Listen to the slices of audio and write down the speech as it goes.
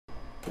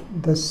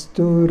the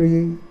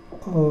story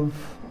of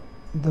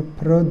the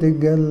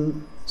prodigal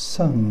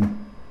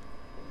son.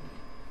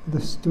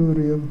 The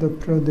story of the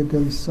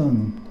prodigal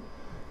son.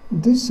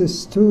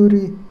 This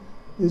story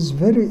is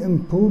very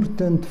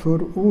important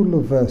for all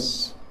of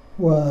us.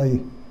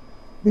 Why?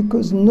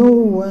 Because no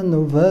one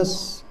of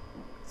us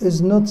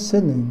is not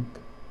sinning.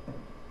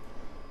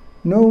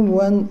 No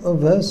one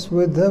of us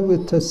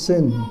without a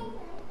sin.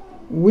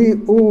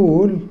 We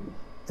all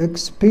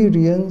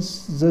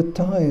experience the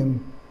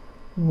time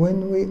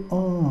when we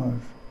are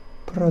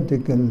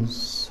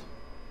prodigals,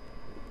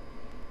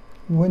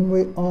 when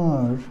we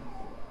are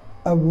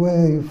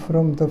away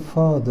from the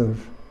Father,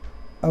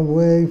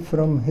 away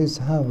from His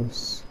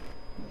house.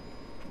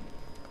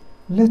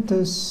 Let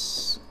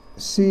us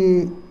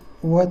see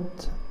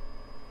what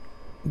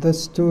the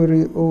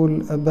story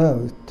all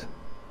about.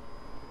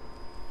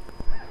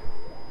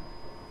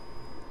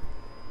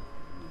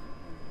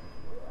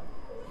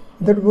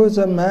 There was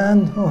a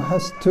man who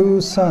has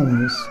two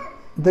sons.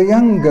 The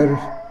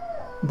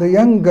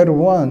younger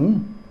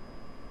one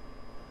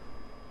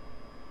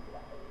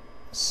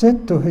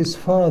said to his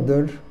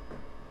father,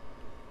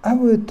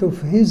 out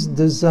of his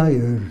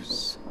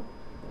desires.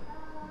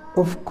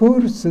 Of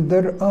course,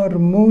 there are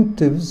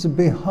motives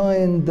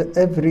behind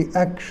every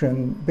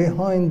action,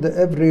 behind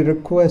every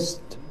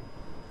request.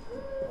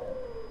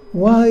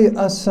 Why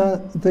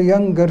the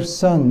younger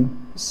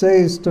son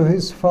says to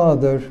his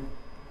father,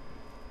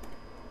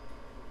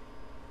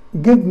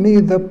 give me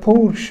the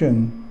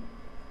portion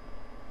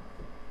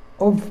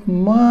of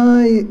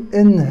my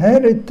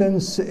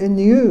inheritance in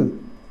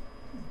you,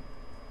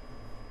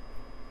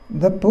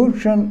 the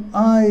portion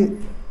I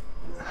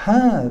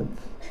have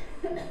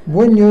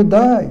when you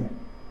die.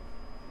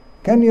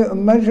 Can you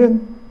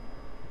imagine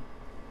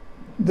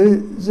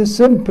the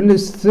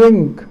simplest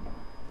thing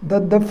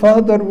that the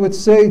father would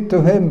say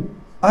to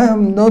him? I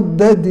am not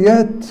dead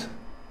yet.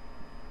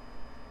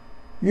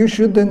 You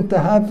shouldn't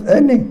have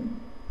any.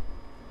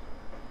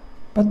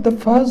 But the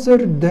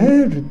father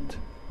dared,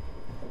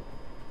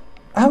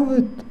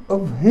 out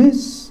of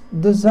his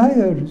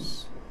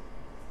desires,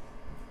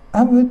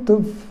 out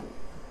of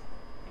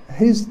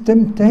his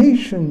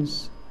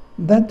temptations,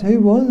 that he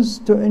wants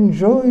to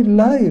enjoy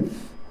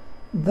life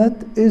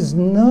that is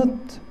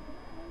not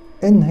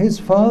in his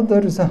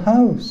father's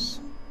house.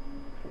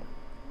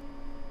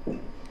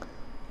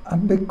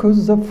 And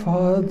because the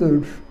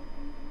father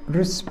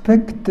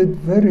respected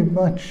very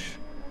much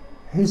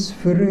his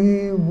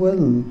free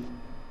will,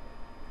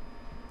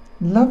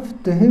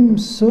 loved him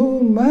so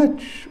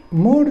much,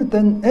 more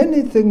than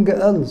anything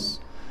else,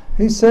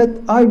 he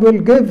said, I will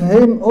give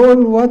him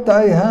all what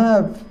I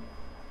have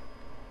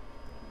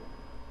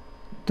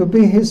to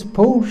be his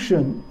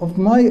portion of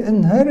my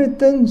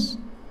inheritance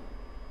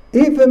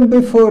even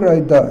before I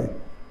die,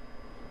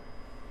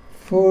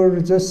 for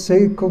the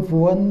sake of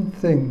one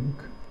thing,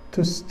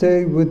 to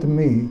stay with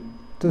me,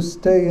 to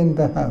stay in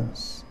the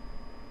house.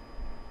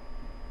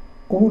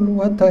 All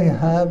what I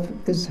have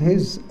is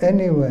his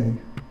anyway.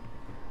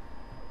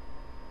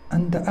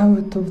 And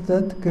out of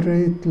that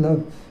great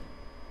love,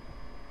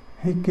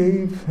 he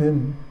gave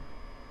him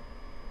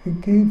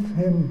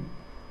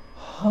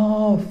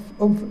half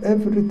of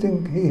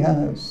everything he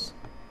has.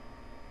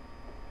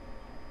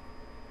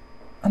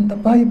 And the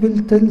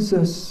Bible tells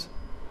us,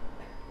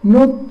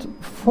 not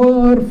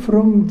far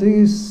from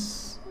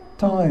this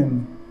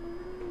time,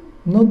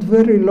 not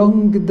very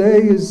long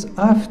days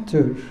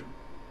after,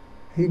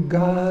 he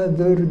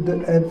gathered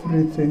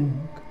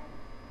everything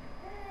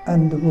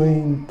and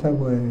went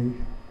away.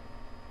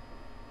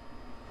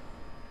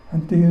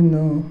 And do you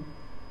know,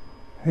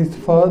 his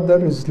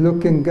father is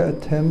looking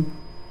at him.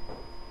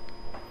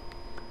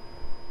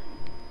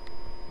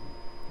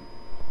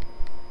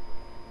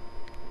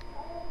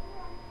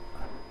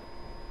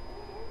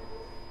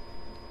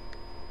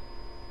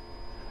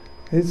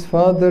 His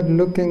father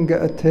looking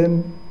at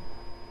him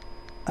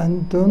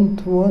and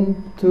don't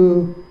want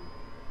to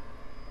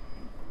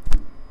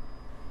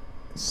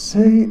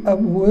say a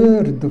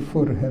word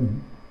for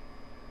him,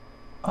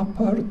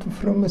 apart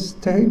from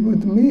stay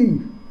with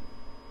me.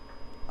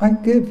 I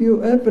gave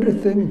you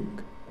everything.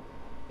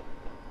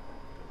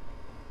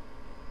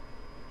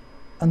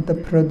 And the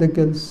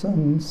prodigal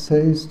son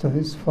says to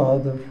his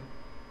father,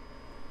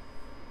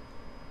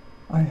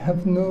 I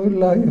have no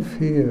life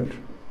here.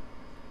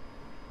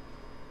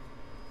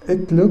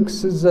 It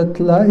looks as that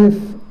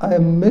life I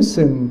am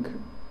missing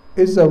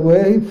is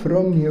away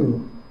from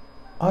you.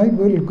 I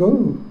will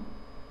go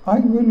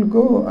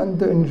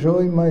and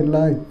enjoy my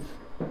life.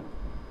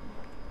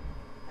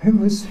 He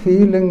was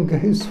feeling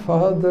his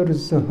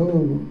father's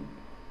home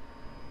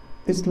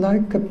is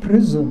like a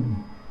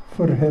prison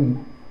for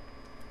him.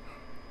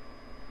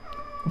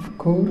 Of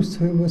course,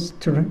 he was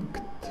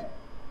tricked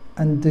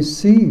and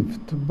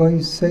deceived by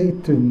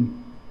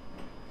Satan.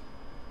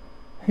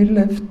 He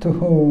left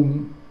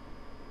home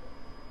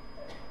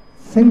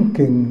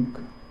thinking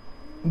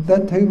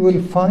that he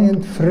will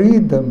find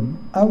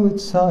freedom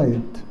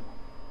outside.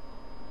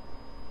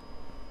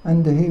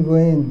 And he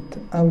went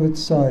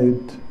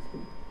outside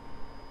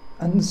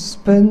and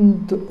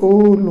spend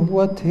all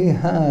what he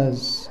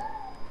has.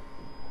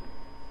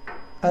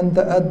 And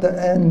at the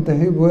end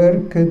he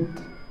worked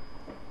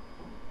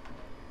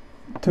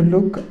to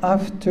look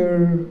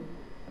after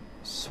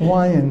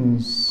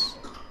swines,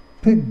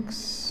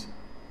 pigs.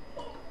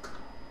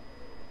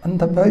 And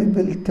the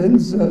Bible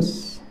tells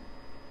us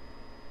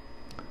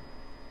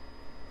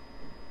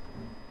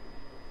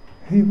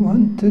he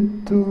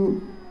wanted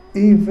to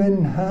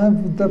even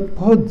have the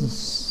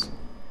pods,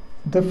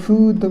 the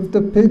food of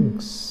the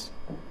pigs,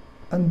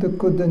 and they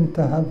couldn't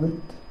have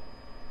it.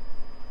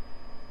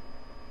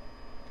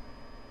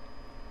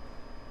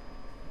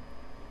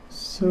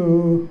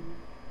 So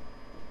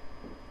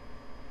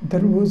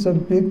there was a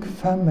big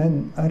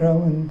famine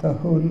around the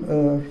whole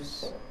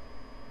earth,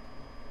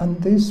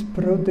 and this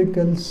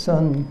prodigal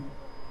son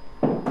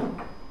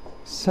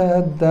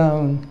sat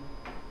down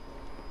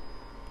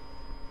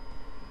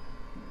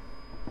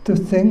to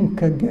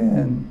think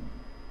again.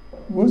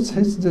 Was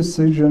his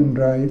decision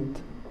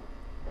right?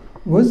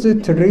 Was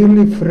it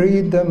really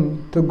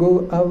freedom to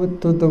go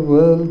out to the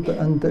world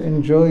and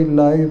enjoy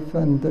life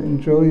and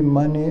enjoy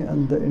money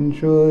and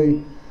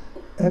enjoy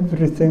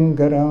everything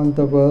around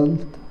the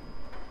world?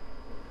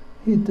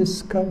 He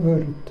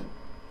discovered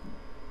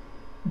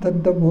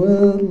that the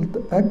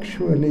world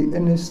actually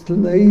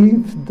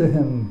enslaved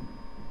him,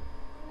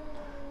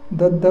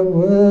 that the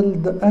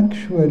world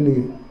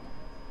actually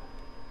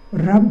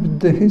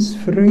robbed his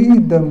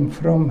freedom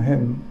from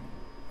him,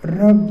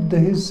 robbed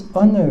his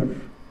honor,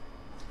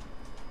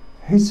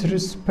 his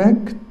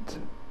respect,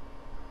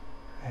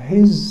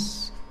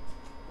 his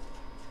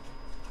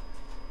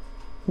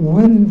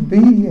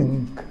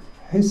well-being,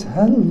 his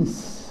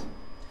health.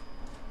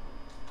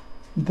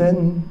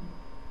 Then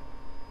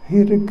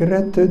he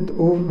regretted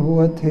all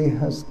what he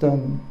has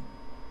done.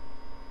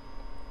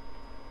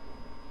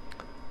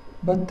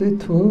 But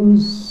it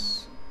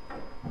was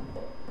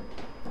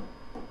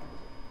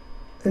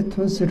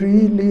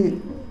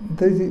really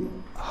the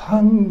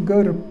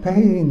hunger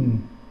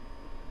pain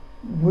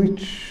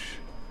which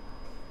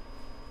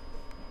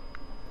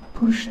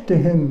pushed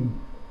him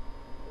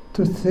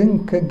to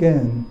think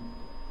again.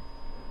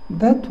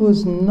 That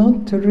was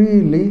not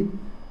really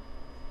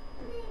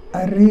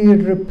a real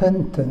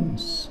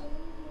repentance.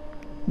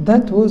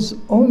 That was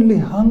only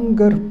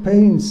hunger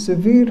pain,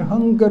 severe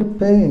hunger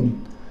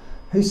pain.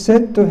 He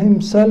said to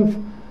himself,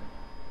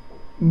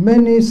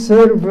 many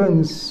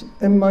servants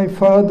in my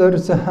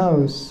father's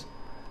house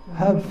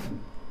have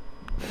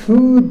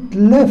food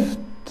left.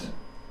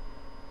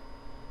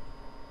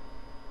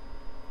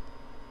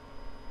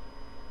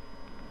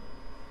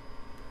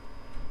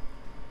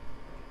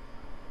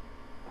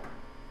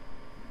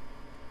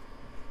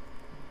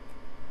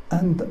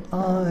 And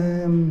I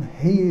am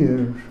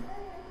here,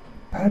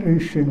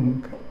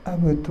 perishing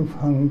out of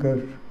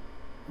hunger.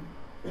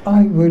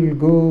 I will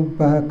go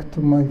back to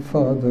my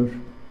father,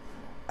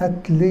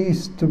 at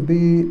least to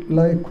be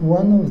like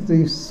one of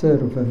these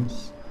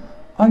servants.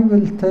 I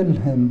will tell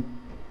him,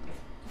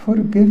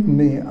 forgive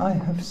me, I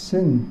have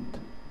sinned,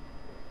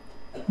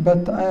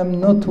 but I am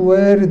not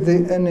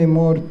worthy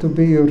anymore to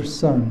be your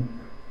son.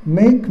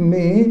 Make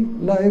me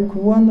like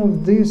one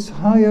of these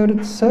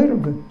hired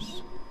servants.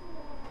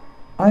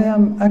 I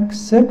am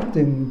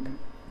accepting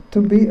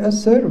to be a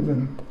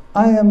servant.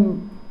 I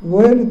am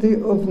worthy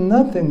of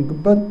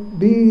nothing but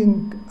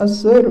being a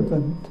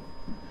servant.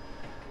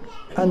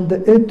 And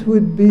it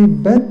would be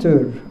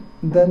better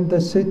than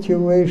the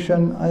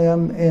situation I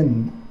am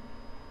in.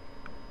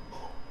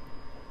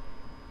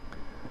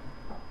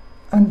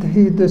 And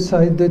he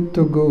decided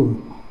to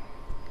go.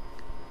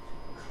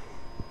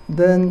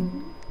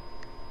 Then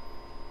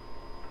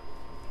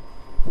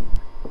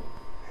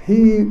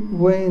he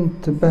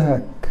went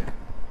back.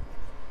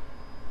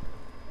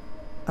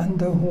 And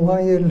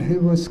while he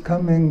was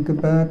coming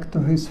back to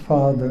his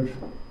father,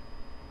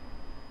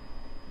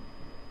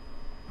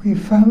 we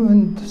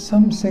found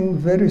something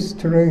very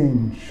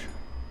strange.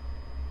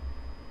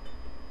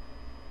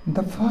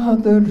 The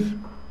father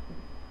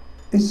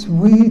is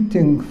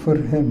waiting for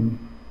him.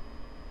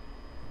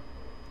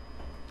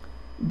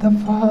 The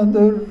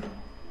father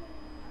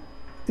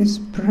is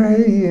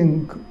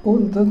praying all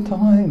the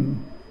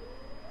time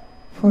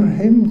for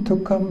him to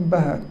come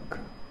back.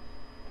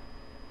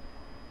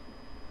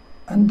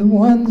 And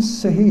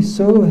once he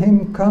saw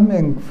him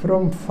coming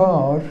from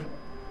far,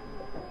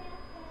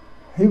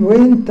 he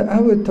went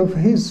out of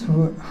his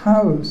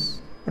house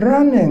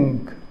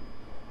running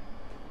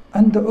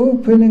and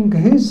opening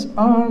his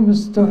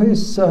arms to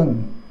his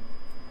son,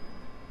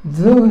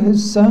 though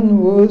his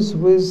son was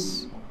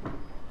with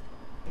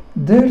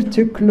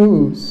dirty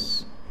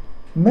clothes,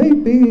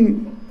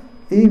 maybe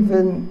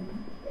even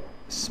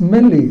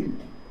smelly.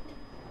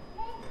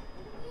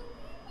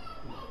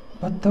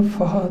 But the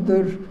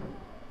father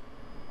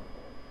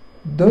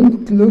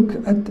don't look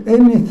at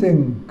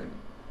anything.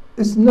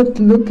 Is not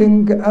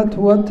looking at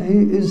what he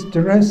is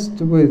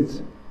dressed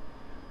with.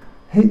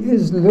 He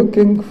is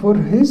looking for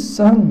his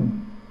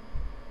son.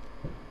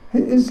 He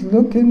is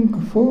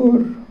looking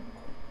for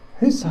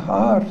his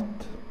heart.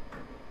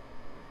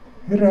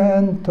 He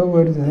ran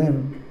toward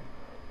him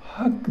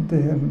hugged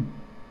him.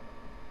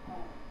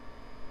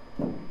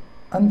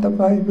 And the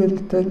Bible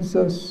tells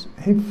us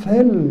he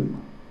fell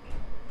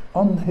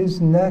on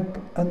his neck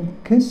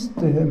and kissed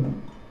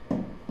him.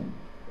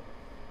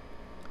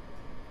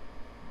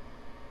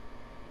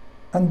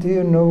 And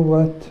you know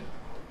what?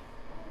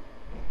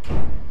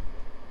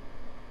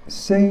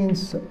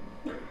 Saints,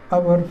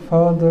 our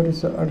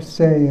fathers are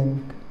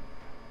saying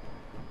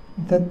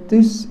that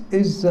this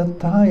is the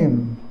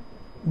time,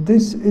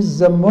 this is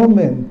the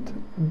moment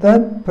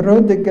that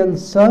prodigal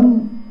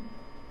son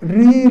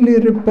really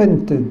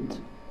repented.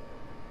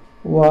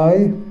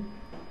 Why?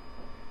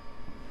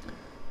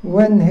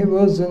 When he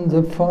was in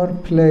the far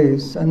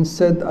place and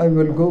said, I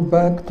will go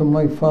back to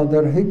my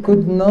father, he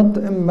could not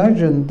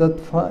imagine that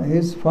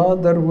his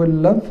father will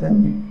love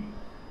him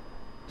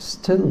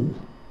still.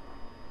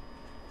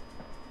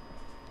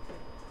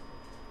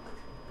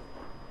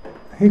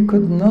 He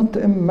could not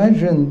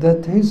imagine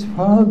that his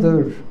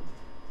father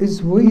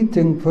is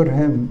waiting for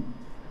him.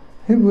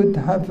 He would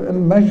have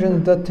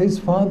imagined that his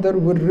father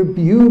will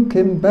rebuke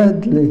him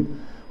badly,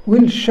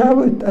 will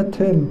shout at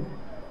him,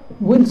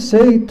 will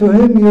say to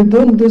him, you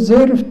don't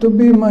deserve to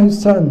be my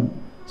son.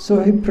 So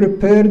he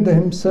prepared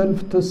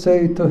himself to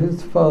say to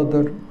his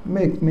father,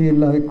 make me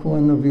like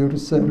one of your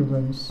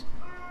servants.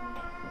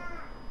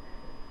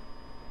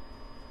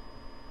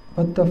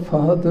 But the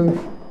father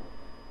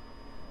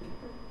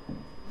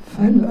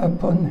fell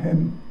upon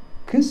him,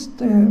 kissed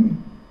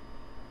him,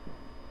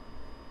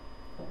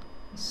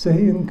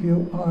 saying,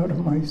 you are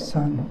my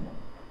son.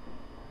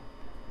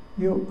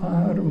 You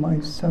are my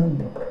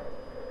son.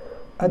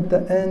 At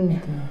the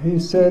end, he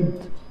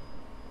said,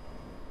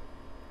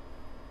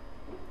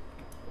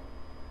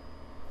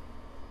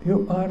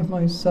 you are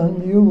my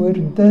son. You were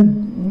dead,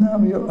 now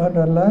you are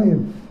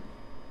alive.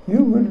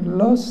 You were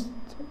lost,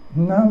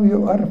 now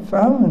you are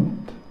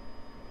found.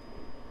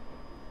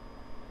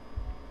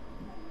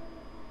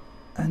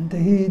 And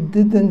he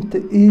didn't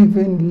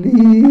even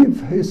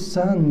leave his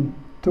son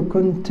to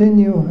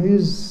continue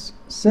his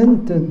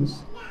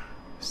sentence,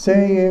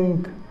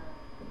 saying,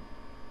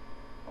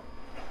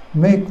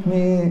 make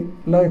me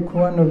like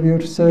one of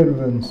your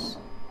servants.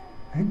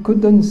 He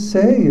couldn't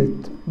say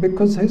it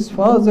because his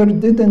father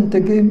didn't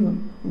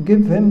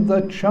give him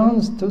the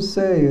chance to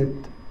say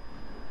it,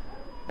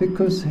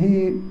 because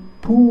he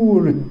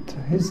poured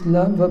his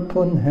love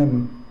upon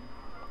him.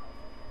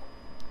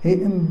 He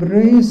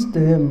embraced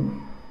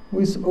him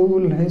with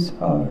all his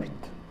heart.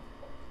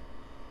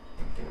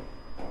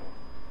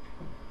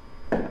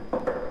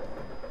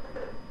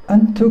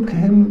 And took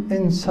him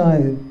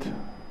inside.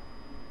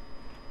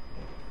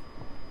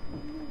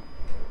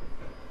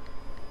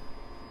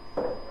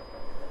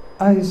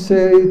 I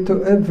say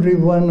to every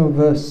one of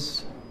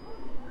us,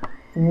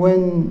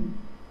 when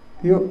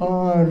you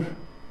are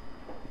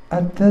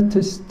at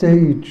that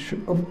stage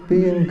of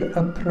being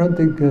a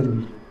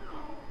prodigal,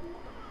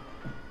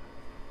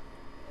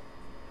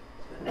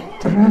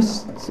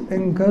 trust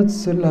in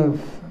God's love.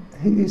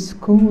 He is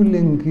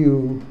calling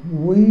you,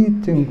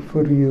 waiting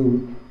for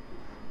you.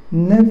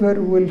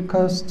 Never will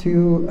cast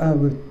you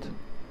out.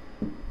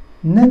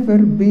 Never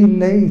be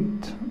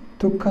late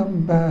to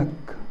come back,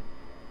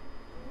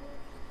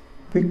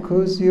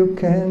 because you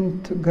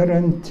can't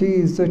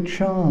guarantee the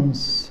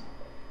chance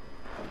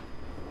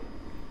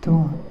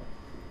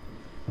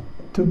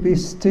to be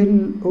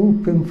still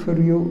open for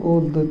you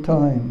all the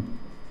time.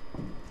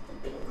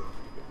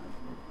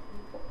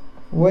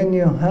 When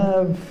you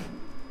have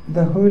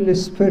the Holy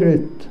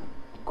Spirit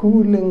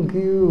calling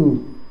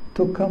you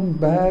to come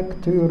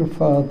back to your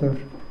Father,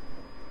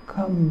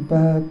 come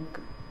back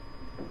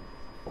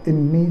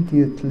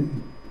immediately.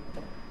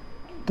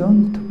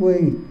 Don't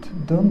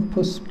wait, don't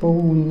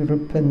postpone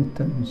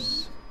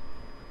repentance.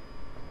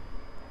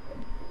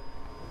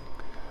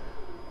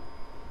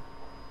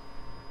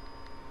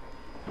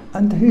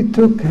 And he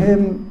took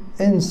him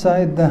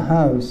inside the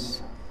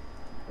house.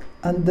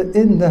 And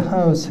in the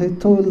house he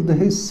told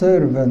his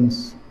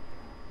servants,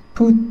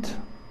 put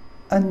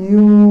the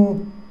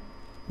new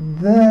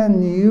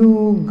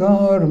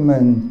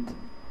garment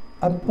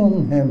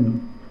upon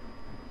him.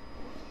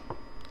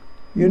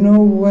 You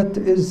know what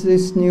is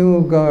this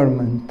new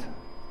garment?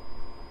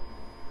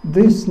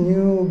 This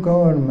new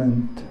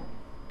garment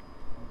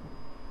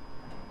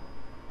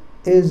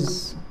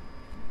is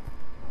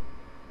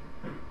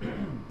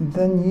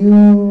the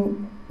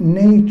new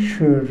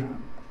nature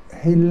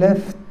he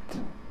left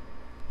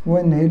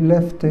when he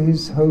left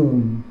his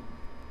home.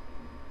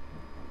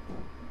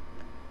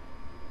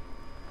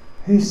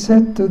 He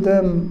said to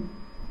them,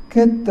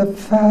 get the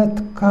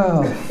fat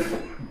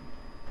calf,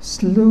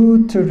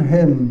 slaughter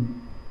him,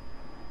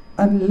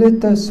 and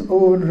let us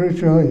all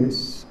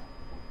rejoice.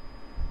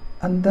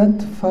 And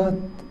that fat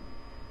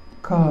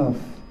calf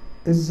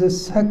is the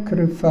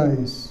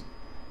sacrifice,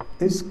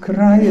 is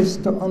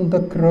Christ on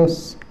the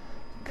cross,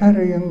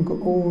 carrying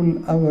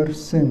all our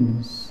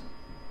sins.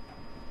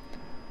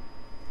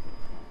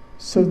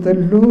 So the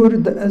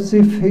Lord, as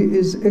if He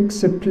is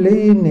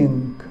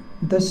explaining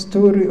the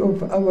story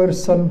of our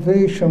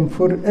salvation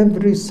for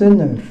every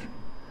sinner,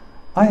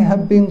 I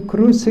have been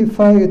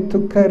crucified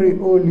to carry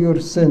all your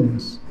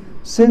sins.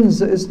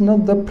 Sins is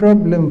not the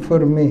problem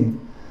for me,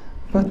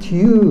 but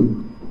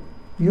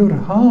your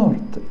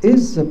heart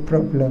is the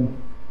problem.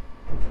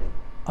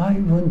 I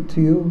want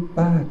you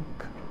back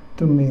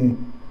to me.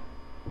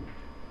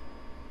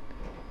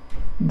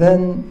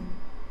 Then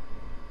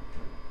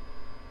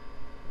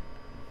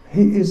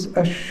he is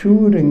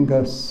assuring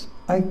us,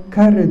 I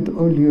carried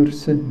all your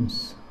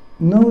sins.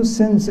 No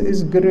sins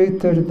is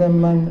greater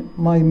than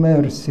my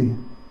mercy.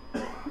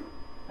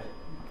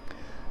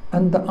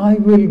 And I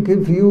will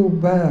give you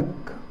back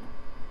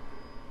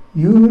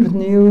your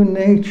new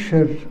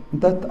nature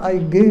that I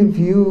gave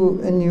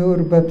you in your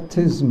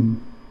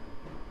baptism.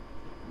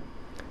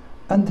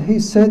 And he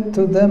said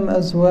to them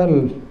as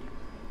well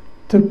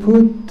to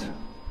put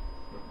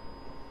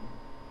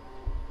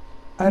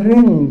a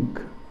ring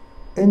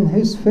in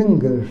his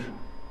finger.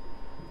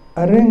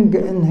 A ring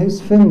in his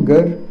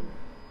finger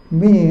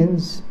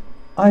means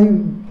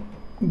I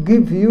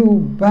give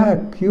you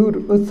back your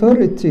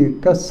authority,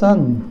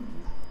 Kasan.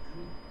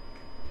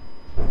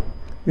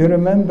 You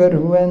remember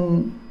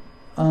when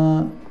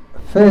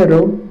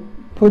Pharaoh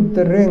put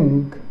the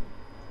ring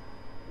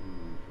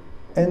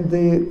in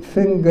the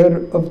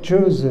finger of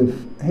Joseph,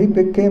 he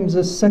became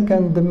the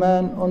second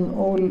man on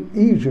all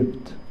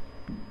Egypt.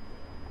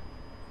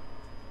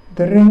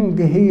 The ring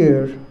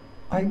here,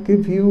 I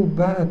give you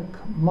back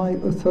my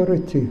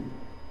authority.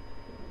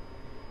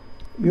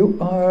 You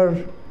are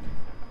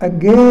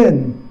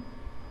again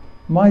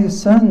my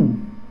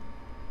son,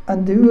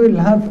 and you will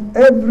have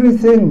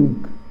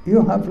everything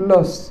you have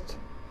lost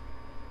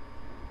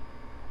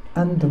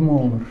and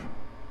more.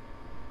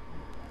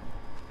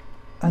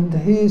 And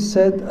he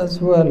said as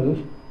well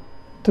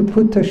to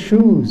put a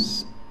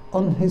shoes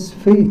on his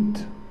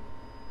feet.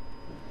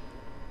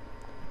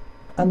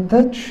 And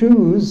that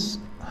shoes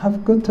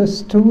have got a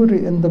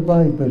story in the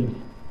Bible.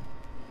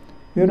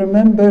 You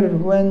remember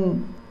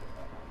when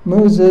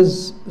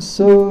Moses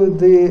saw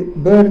the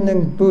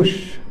burning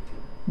bush,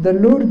 the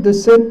Lord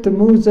said to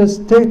Moses,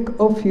 take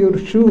off your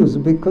shoes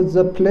because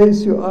the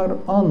place you are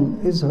on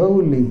is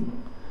holy.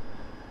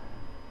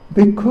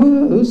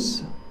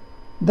 Because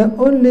the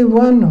only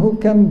one who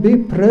can be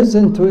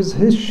present with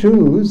his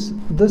shoes,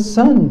 the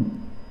Son,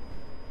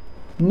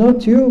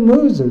 not you,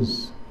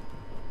 Moses.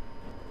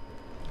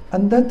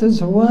 And that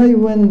is why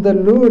when the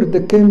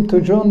Lord came to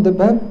John the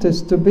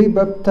Baptist to be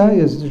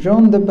baptized,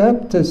 John the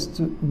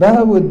Baptist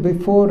bowed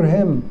before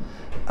him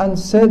and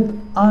said,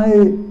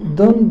 I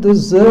don't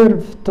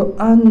deserve to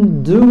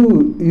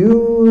undo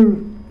your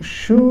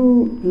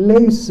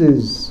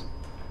shoelaces.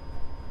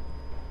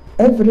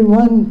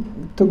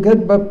 Everyone to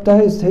get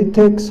baptized, he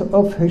takes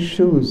off his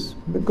shoes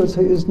because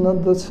he is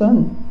not the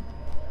Son.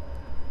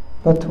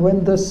 But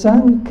when the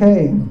Son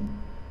came,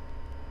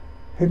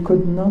 he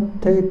could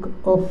not take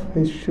off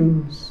his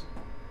shoes.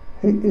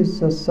 He is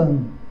the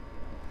Son.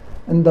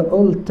 In the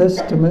Old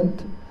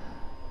Testament,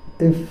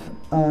 if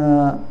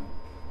a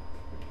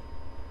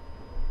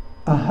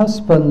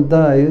husband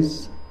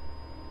dies,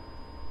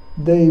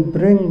 they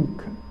bring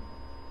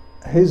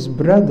his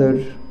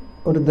brother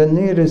or the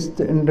nearest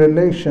in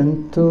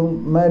relation to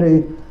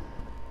marry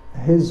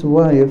his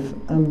wife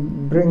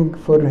and bring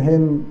for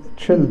him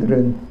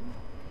children.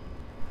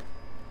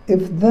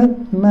 If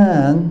that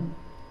man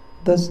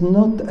does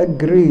not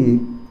agree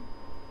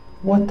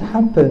what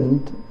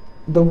happened,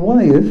 the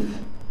wife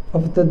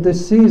of the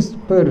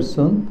deceased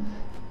person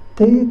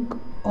take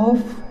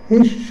off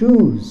his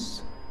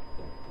shoes.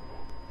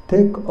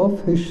 Take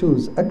off his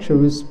shoes.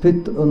 Actually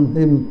spit on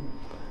him,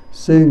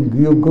 saying,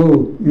 you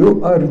go,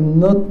 you are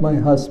not my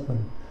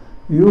husband.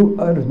 You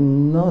are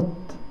not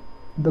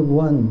the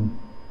one.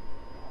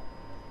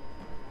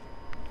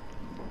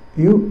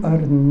 You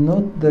are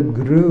not the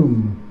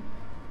groom.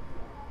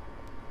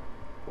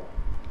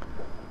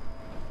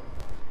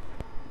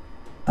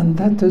 And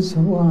that is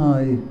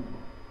why,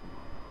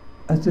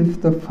 as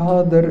if the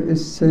Father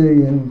is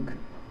saying,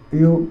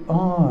 you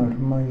are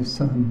my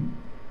son.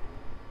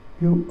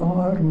 You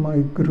are my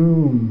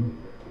groom.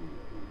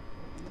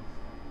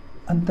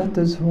 And that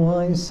is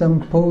why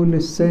St. Paul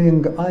is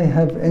saying, I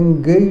have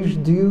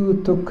engaged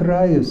you to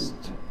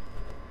Christ,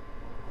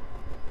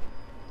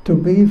 to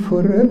be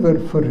forever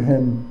for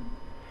him,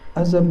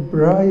 as a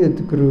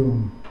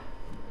bridegroom.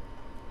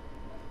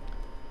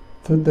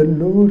 So the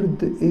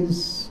Lord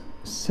is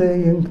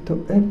saying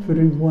to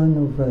every one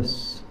of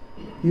us,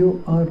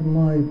 you are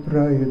my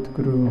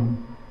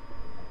bridegroom.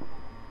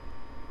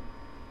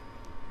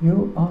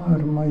 You are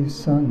my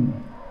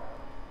son.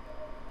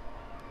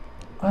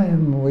 I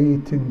am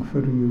waiting for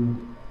you.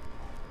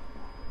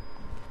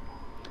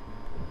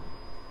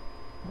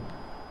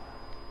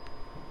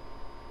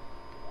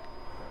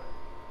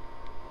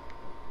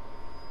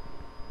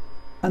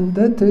 And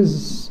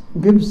that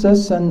gives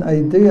us an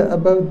idea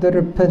about the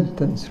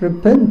repentance.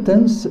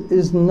 Repentance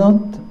is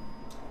not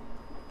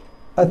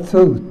a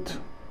thought.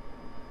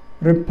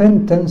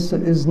 Repentance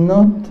is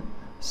not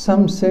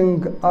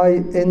something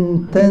I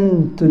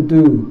intend to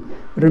do.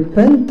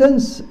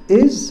 Repentance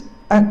is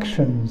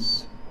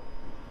actions.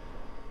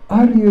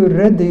 Are you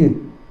ready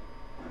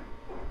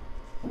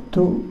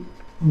to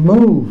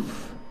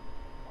move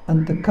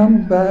and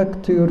come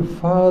back to your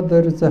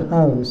father's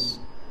house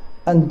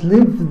and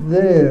live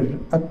there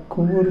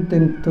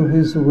according to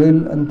his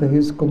will and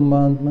his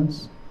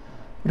commandments.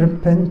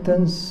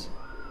 Repentance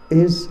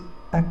is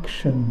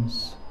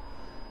actions.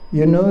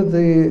 You know,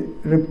 the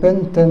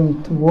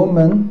repentant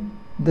woman,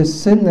 the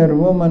sinner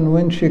woman,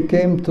 when she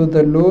came to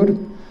the Lord,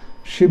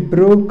 she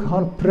broke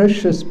her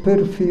precious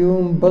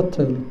perfume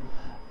bottle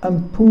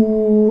and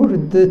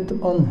poured it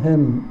on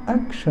him.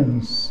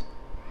 Actions.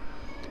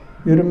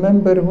 You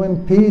remember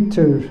when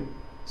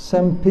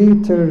St.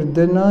 Peter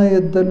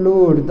denied the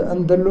Lord,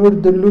 and the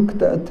Lord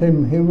looked at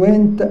him. He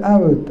went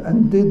out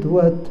and did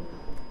what?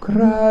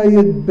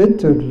 Cried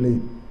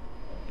bitterly.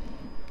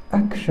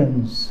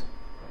 Actions.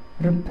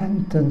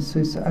 Repentance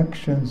is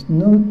actions.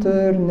 No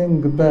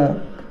turning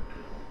back.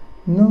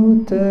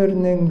 No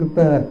turning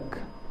back.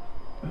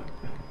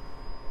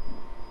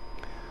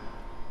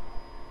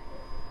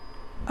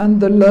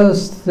 And the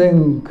last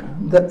thing,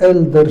 the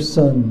elder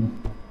son.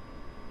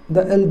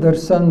 The elder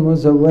son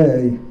was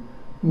away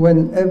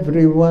when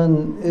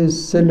everyone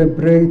is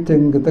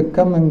celebrating the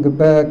coming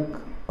back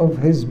of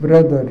his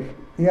brother,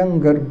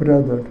 younger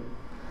brother.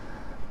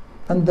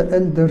 And the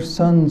elder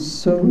son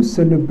saw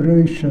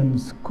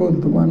celebrations,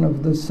 called one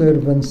of the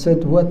servants,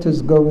 said, "What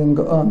is going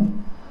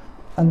on?"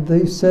 And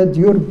they said,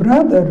 your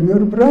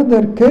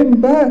brother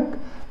came back,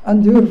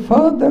 and your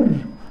father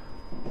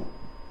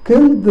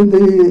killed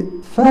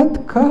the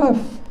fat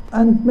calf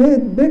and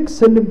made big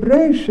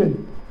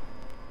celebration.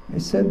 He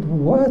said,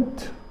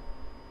 "What?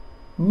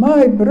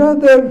 My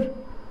brother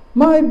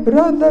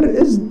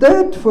is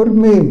dead for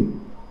me.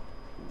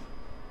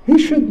 He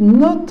should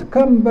not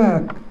come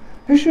back.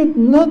 He should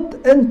not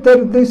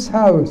enter this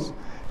house.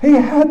 He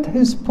had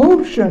his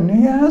portion.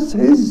 He has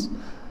his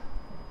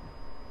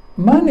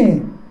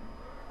money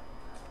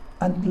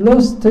and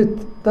lost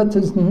it. That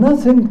has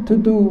nothing to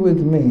do with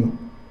me."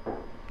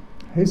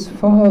 His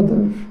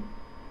father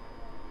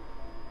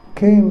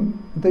came,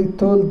 they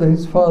told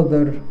his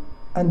father,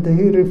 and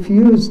he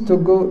refused to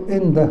go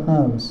in the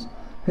house.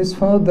 His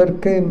father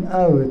came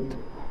out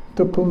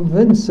to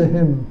convince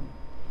him.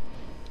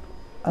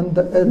 And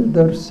the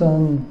elder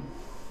son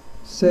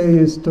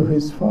says to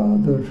his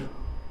father,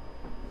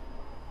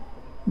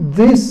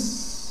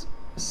 this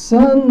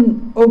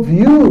son of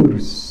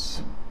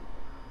yours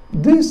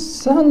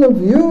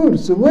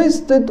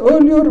wasted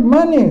all your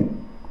money.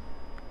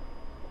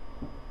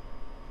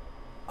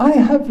 I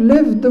have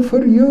lived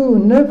for you,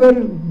 never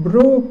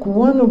broke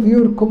one of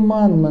your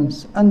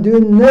commandments, and you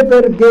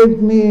never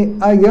gave me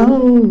a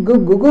young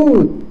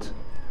goat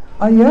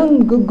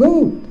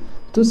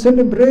to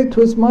celebrate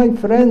with my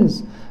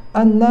friends,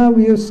 and now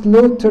you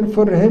slaughter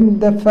for him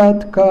the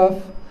fat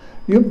calf.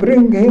 You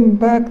bring him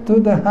back to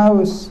the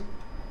house.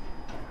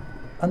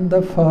 And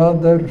the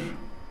father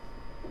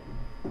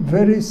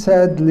very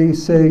sadly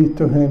say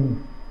to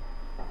him,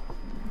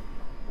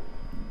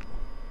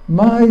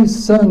 my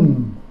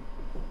son,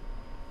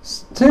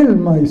 still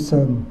my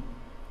son,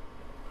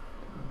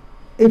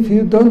 if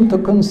you don't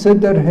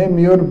consider him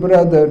your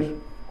brother,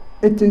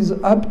 it is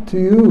up to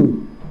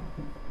you.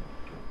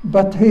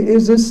 But he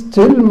is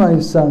still my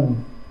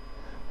son.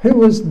 He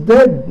was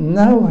dead,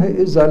 now he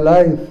is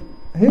alive.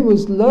 He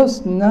was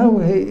lost, now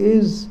he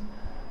is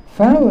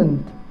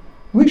found.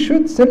 We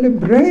should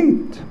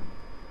celebrate.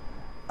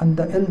 And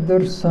the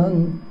elder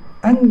son,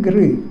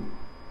 angry,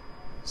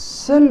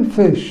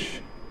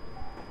 selfish,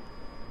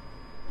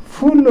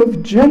 full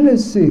of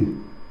jealousy,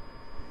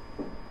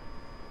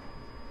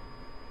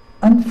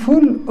 and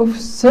full of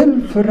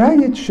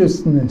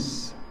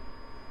self-righteousness,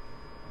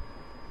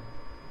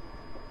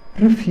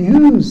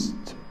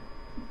 refused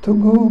to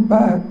go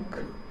back.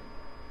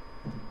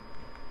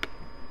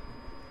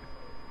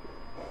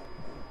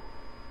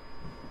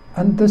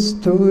 And the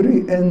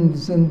story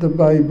ends in the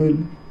Bible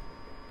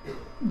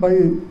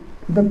by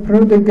the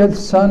prodigal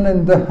son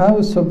in the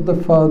house of the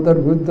father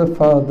with the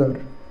father.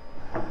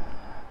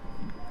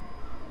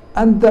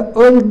 And the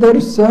older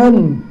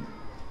son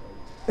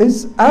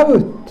is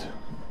out.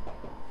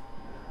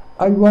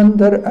 I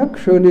wonder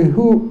actually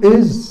who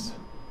is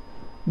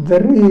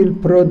the real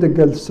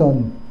prodigal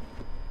son?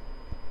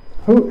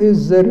 Who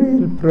is the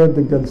real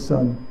prodigal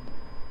son?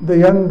 The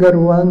younger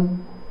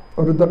one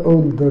or the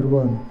older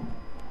one?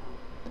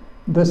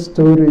 The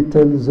story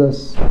tells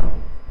us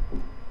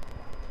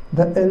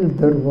the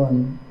elder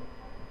one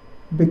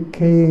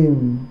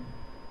became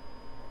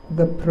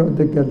the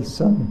prodigal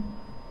son.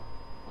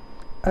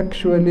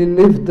 Actually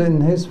lived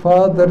in his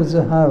father's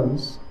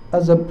house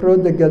as a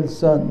prodigal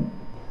son.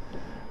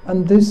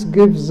 And this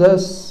gives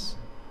us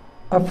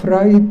a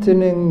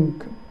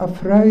frightening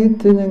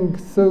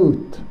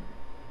thought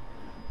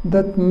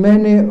that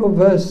many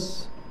of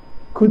us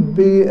could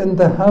be in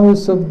the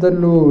house of the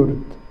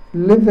Lord,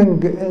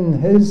 living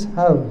in his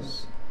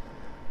house,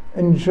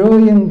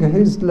 enjoying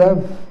his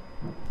love,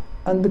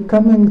 and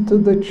coming to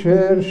the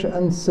church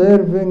and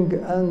serving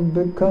and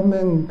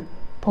becoming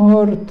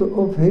part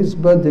of his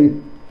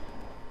body,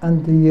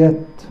 and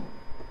yet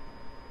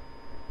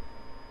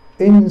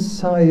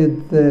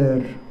inside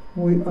there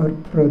We are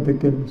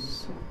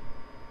prodigals.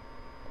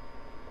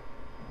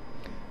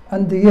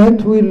 And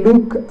yet we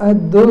look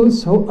at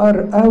those who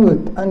are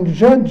out and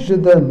judge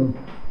them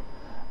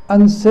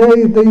and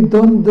say they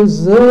don't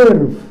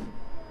deserve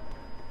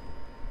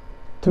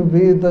to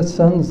be the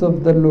sons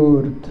of the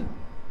Lord.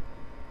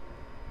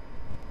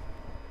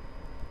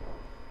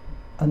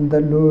 And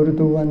the Lord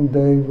one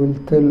day will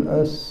tell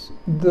us,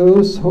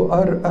 those who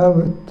are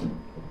out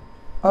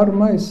are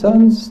my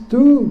sons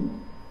too.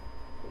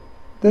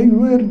 They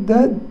were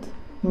dead,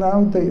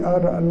 now they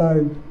are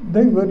alive.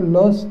 They were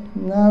lost,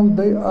 now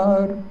they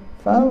are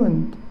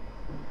found.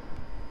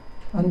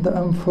 And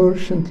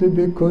unfortunately,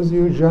 because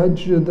you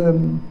judge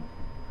them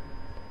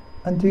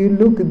and you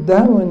look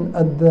down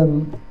at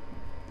them,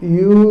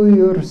 you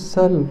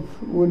yourself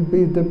will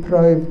be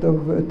deprived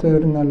of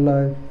eternal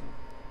life.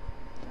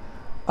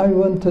 I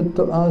wanted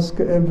to ask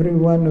every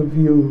one of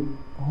you,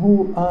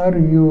 who are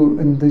you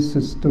in this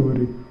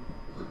story?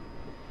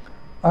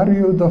 Are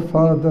you the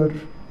father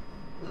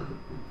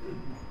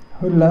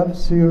who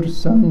loves your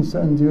sons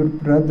and your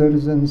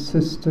brothers and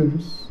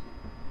sisters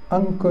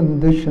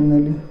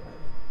unconditionally?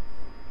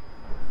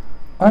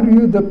 Are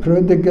you the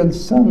prodigal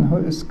son who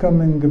is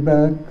coming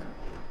back?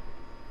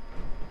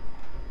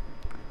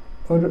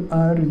 Or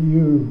are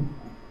you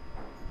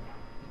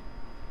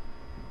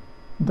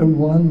the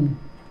one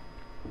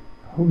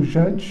who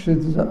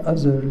judges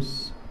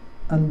others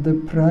and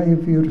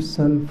deprive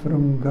yourself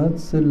from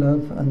God's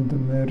love and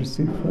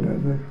mercy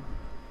forever?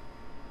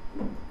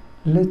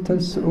 Let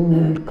us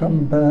all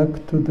come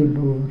back to the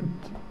Lord.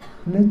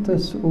 Let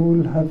us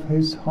all have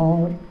His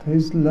heart,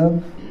 His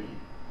love.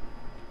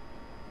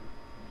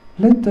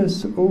 Let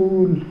us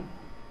all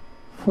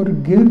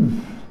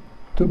forgive,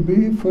 to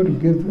be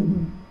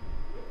forgiven.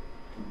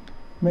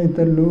 May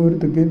the Lord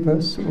give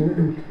us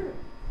all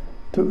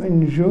to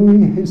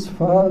enjoy His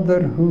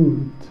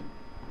fatherhood,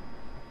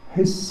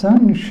 His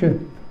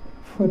sonship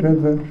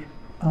forever.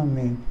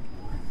 Amen.